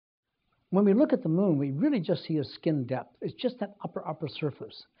When we look at the moon, we really just see a skin depth. It's just that upper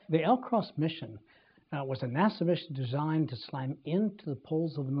surface. The L-Cross mission was a NASA mission designed to slam into the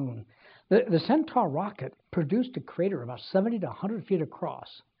poles of the moon. The Centaur rocket produced a crater about 70 to 100 feet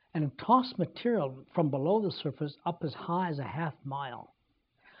across and tossed material from below the surface up as high as a half mile.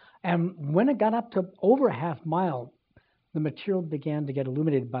 And when it got up to over a half mile, the material began to get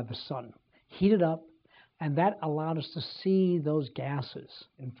illuminated by the sun, heated up, and that allowed us to see those gases.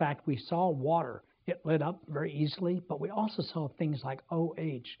 In fact, we saw water. It lit up very easily, but we also saw things like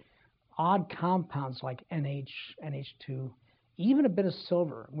OH, odd compounds like NH, NH2, even a bit of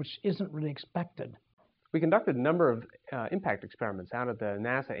silver, which isn't really expected. We conducted a number of impact experiments out at the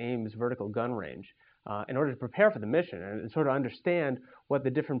NASA Ames vertical gun range in order to prepare for the mission and sort of understand what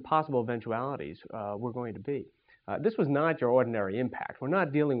the different possible eventualities were going to be. This was not your ordinary impact. We're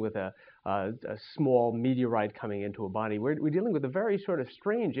not dealing with a small meteorite coming into a body. We're dealing with a very sort of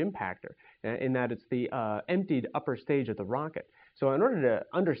strange impactor in that it's the emptied upper stage of the rocket. So in order to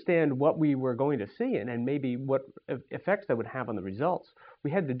understand what we were going to see and maybe what effects that would have on the results,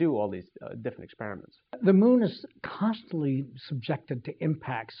 we had to do all these different experiments. The moon is constantly subjected to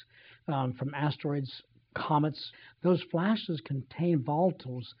impacts from asteroids, comets. Those flashes contain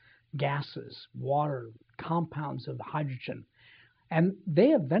volatiles, gases, water, compounds of hydrogen, and they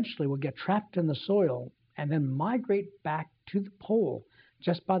eventually will get trapped in the soil and then migrate back to the pole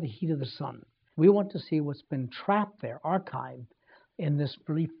just by the heat of the sun. We want to see what's been trapped there, archived in this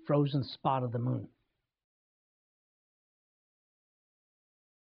really frozen spot of the moon.